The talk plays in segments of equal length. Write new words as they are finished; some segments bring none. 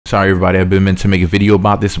Sorry, everybody. I've been meant to make a video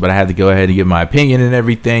about this, but I had to go ahead and give my opinion and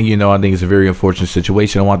everything. You know, I think it's a very unfortunate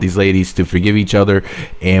situation. I want these ladies to forgive each other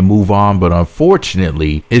and move on. But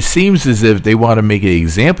unfortunately, it seems as if they want to make an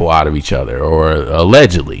example out of each other, or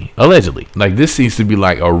allegedly. Like, this seems to be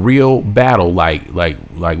like a real battle, like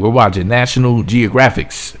we're watching National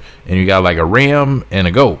Geographics, and you got like a ram and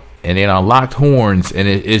a goat, and then unlocked horns, and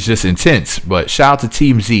it's just intense. But shout out to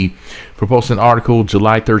Team Z for posting an article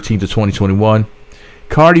July 13th of 2021.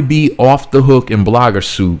 Cardi B off the hook in blogger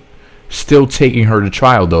suit, still taking her to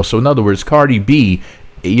trial though. So in other words, Cardi B,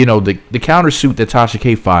 you know, the countersuit that Tasha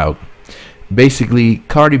K filed, basically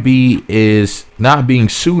Cardi B is not being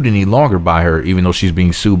sued any longer by her, even though she's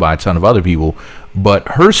being sued by a ton of other people. But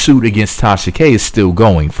her suit against Tasha K is still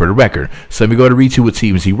going, for the record. So let me go to read to what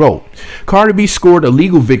TMZ wrote. Cardi B scored a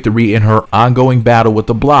legal victory in her ongoing battle with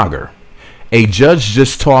the blogger. A judge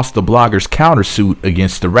just tossed the blogger's countersuit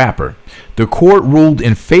against the rapper. The court ruled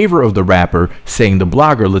in favor of the rapper, saying the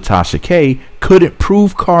blogger, Tasha K, couldn't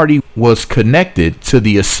prove Cardi was connected to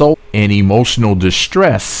the assault and emotional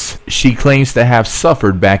distress she claims to have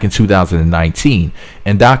suffered back in 2019.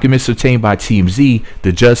 In documents obtained by TMZ,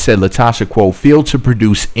 the judge said Tasha, quote, failed to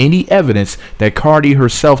produce any evidence that Cardi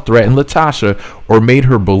herself threatened Tasha or made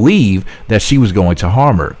her believe that she was going to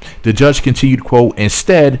harm her. The judge continued, quote,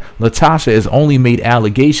 instead, Tasha has only made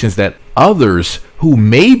allegations that others who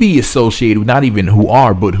may be associated, not even who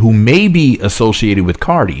are, but who may be associated with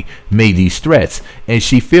Cardi made these threats, and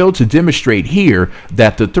she failed to demonstrate here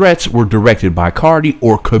that the threats were directed by Cardi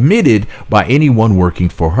or committed by anyone working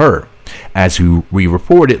for her. As we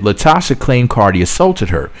reported, Tasha claimed Cardi assaulted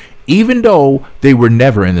her, even though they were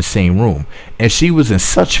never in the same room, and she was in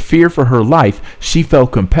such fear for her life, she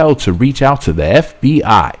felt compelled to reach out to the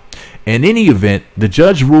FBI. In any event, the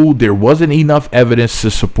judge ruled there wasn't enough evidence to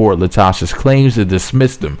support Tasha's claims and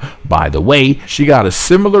dismissed them. By the way, she got a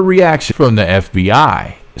similar reaction from the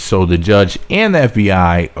FBI. So the judge and the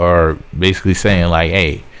FBI are basically saying like,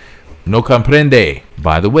 hey, no comprende.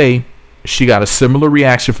 By the way, she got a similar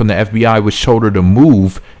reaction from the FBI, which told her to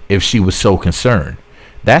move if she was so concerned.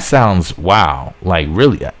 That sounds, wow, like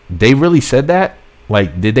really, they really said that?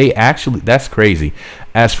 Like, did they actually? That's crazy.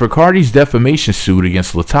 As for Cardi's defamation suit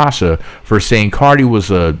against Tasha for saying Cardi was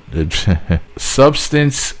a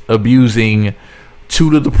substance abusing two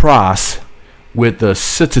to the pros with the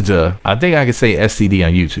citada, I think I could say STD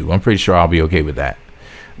on YouTube. I'm pretty sure I'll be okay with that.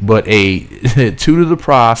 But a two to the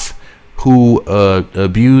pros who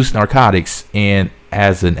abused narcotics and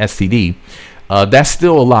as an STD, that's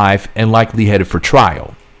still alive and likely headed for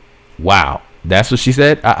trial. Wow. That's what she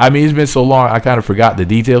said. I mean, it's been so long, I kind of forgot the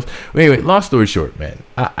details. But anyway, long story short, man,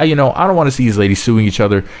 you know, I don't want to see these ladies suing each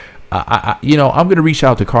other. You know, I'm going to reach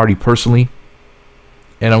out to Cardi personally,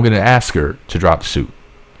 and I'm going to ask her to drop the suit.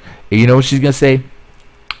 And you know what she's going to say?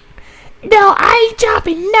 No, I ain't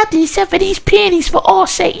dropping nothing except for these panties for all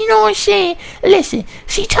sake. You know what I'm saying? Listen,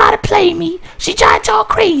 she tried to play me. She tried to talk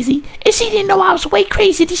crazy. And she didn't know I was way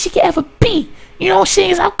crazier than she could ever be. You know what I'm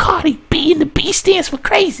saying? I'm Cardi B, and the B stands for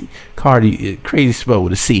crazy. Cardi, crazy spelled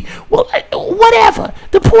with a C. Well, whatever.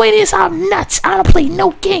 The point is, I'm nuts. I don't play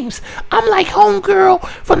no games. I'm like homegirl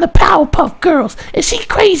from the Powerpuff Girls, and she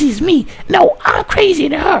crazy as me. No, I'm crazier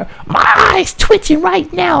than her. My eyes twitching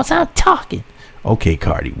right now as I'm talking. Okay,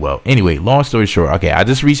 Cardi. Well, anyway, long story short, okay, I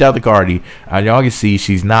just reached out to Cardi, and y'all can see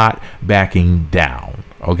she's not backing down.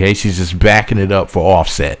 Okay, she's just backing it up for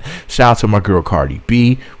Offset. Shout out to my girl Cardi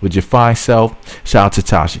B with your fine self. Shout out to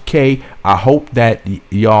Tasha K. I hope that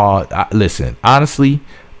y'all listen. Honestly,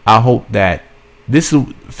 I hope that this will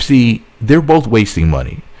see. They're both wasting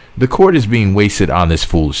money. The court is being wasted on this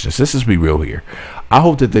foolishness. Let's just be real here. I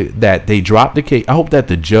hope that they drop the case. I hope that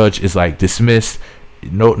the judge is like dismissed.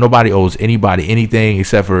 Nobody owes anybody anything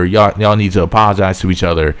except for y'all need to apologize to each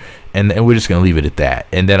other, and we're just gonna leave it at that.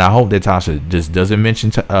 And then I hope that Tasha just doesn't mention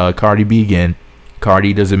Cardi B again,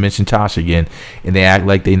 Cardi doesn't mention Tasha again, and they act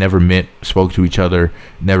like they never spoke to each other,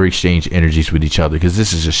 never exchanged energies with each other, because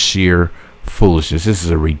this is just sheer foolishness. This is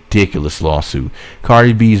a ridiculous lawsuit.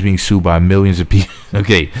 Cardi B is being sued by millions of people.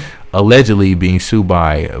 Okay, allegedly being sued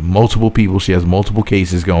by multiple people. She has multiple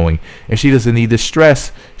cases going, and she doesn't need the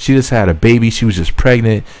stress. She just had a baby. She was just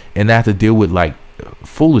pregnant, and not to deal with like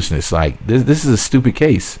foolishness. Like this is a stupid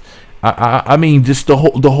case. I mean, just the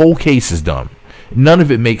whole case is dumb. None of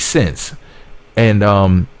it makes sense. And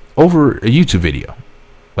over a YouTube video,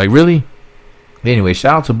 like really. Anyway,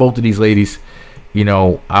 shout out to both of these ladies. You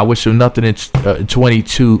know, I wish them nothing in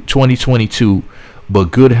 2022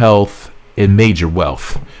 but good health and major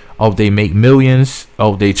wealth. I hope they make millions. I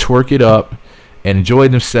hope they twerk it up and enjoy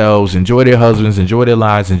themselves, enjoy their husbands, enjoy their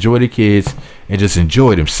lives, enjoy their kids, and just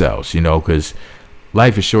enjoy themselves, you know, because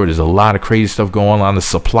life is short. There's a lot of crazy stuff going on the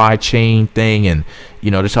supply chain thing, and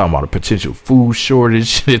you know, they're talking about a potential food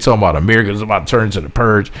shortage. They're talking about America's about to turn to the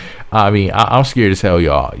purge. I mean, I'm scared as hell,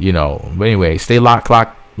 y'all. You know, but anyway, stay locked,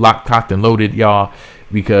 cocked, and loaded, y'all,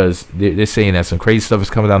 because they're saying that some crazy stuff is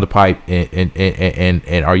coming down the pipe.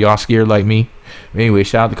 And are y'all scared like me? Anyway,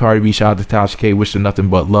 shout out to Cardi B, shout out to Tasha K. Wish them nothing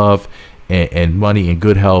but love and money and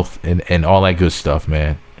good health and all that good stuff,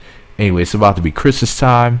 man. Anyway, it's about to be Christmas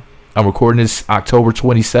time. I'm recording this October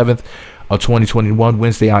 27th of 2021,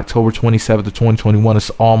 Wednesday, October 27th of 2021. It's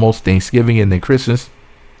almost Thanksgiving and then Christmas.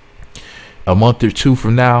 A month or two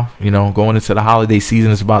from now, you know, going into the holiday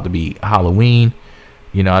season, it's about to be Halloween.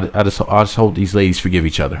 You know, I just hope these ladies forgive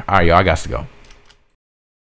each other. All right, y'all, I got to go.